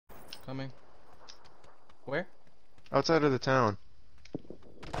Coming. Where? Outside of the town.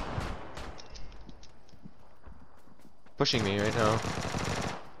 Pushing me right now.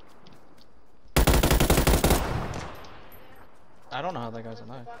 I don't know how that guy's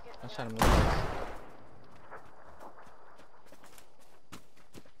alive. I shot him in the face.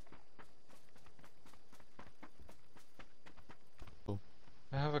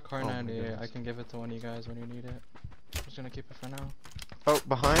 I have a car 98. I can give it to one of you guys when you need it. I'm just gonna keep it for now. Oh,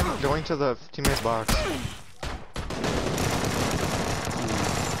 behind, going to the teammate's box.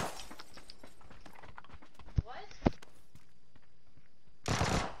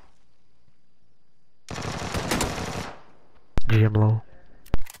 GM low.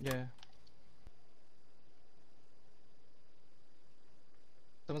 Yeah.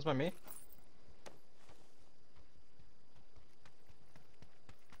 Someone's by me?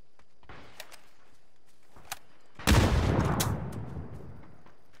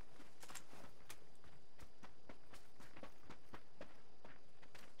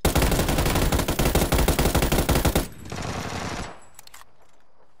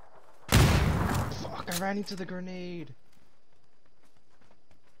 Fuck, I ran into the grenade.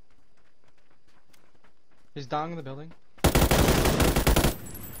 He's down in the building. Look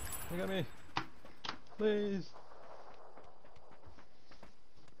at me. Please.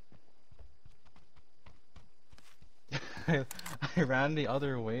 I ran the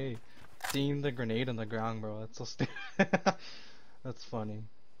other way. Seeing the grenade on the ground, bro. That's so stupid. That's funny.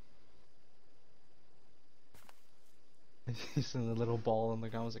 He's in the little ball on the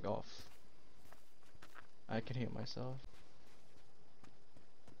ground. I was like, oh. I can hit myself.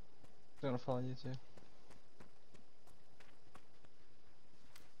 I'm gonna follow you too.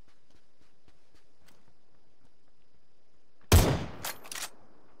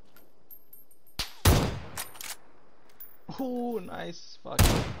 Oh, nice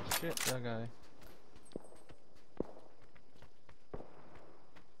fucking shit, that guy.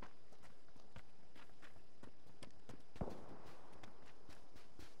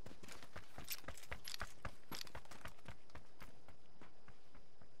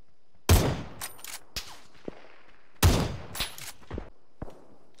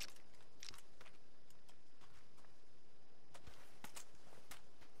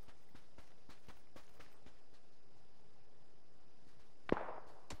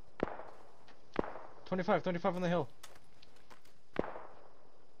 Twenty-five on the hill.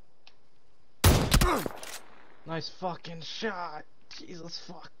 Nice fucking shot. Jesus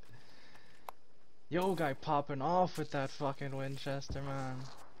fuck. Yo, guy popping off with that fucking Winchester, man.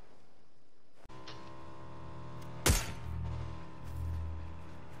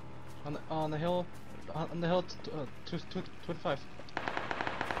 On the hill, 25.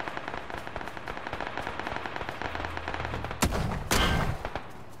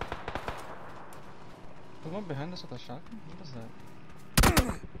 The one behind us with a shotgun? What is that?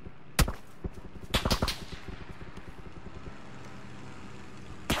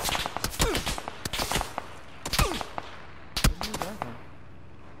 Where's that one?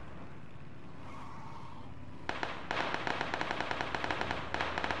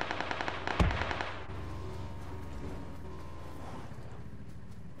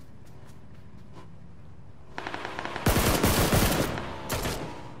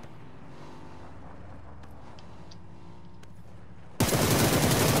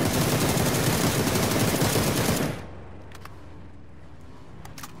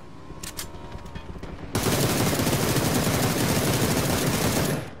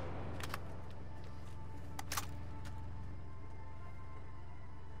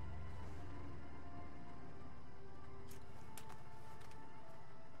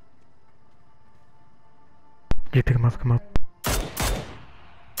 You pick him up, come up.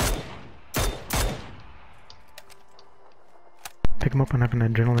 Pick him up and have an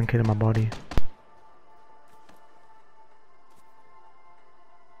adrenaline kit in my body.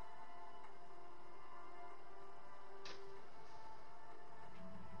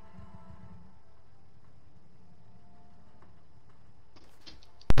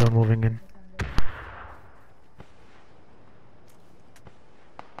 They're moving in.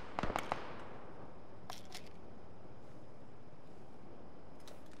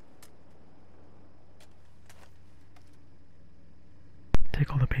 Take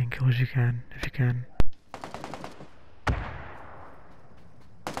all the painkillers you can, if you can.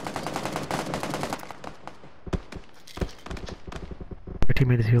 Your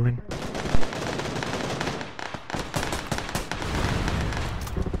teammate is healing.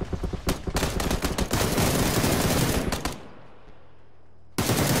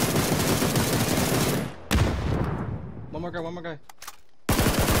 One more guy.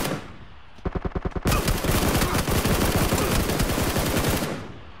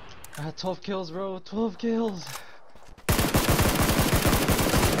 12 kills, bro. 12 kills.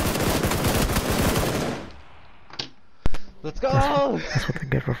 Let's go! That's what they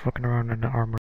get for fucking around in the armor.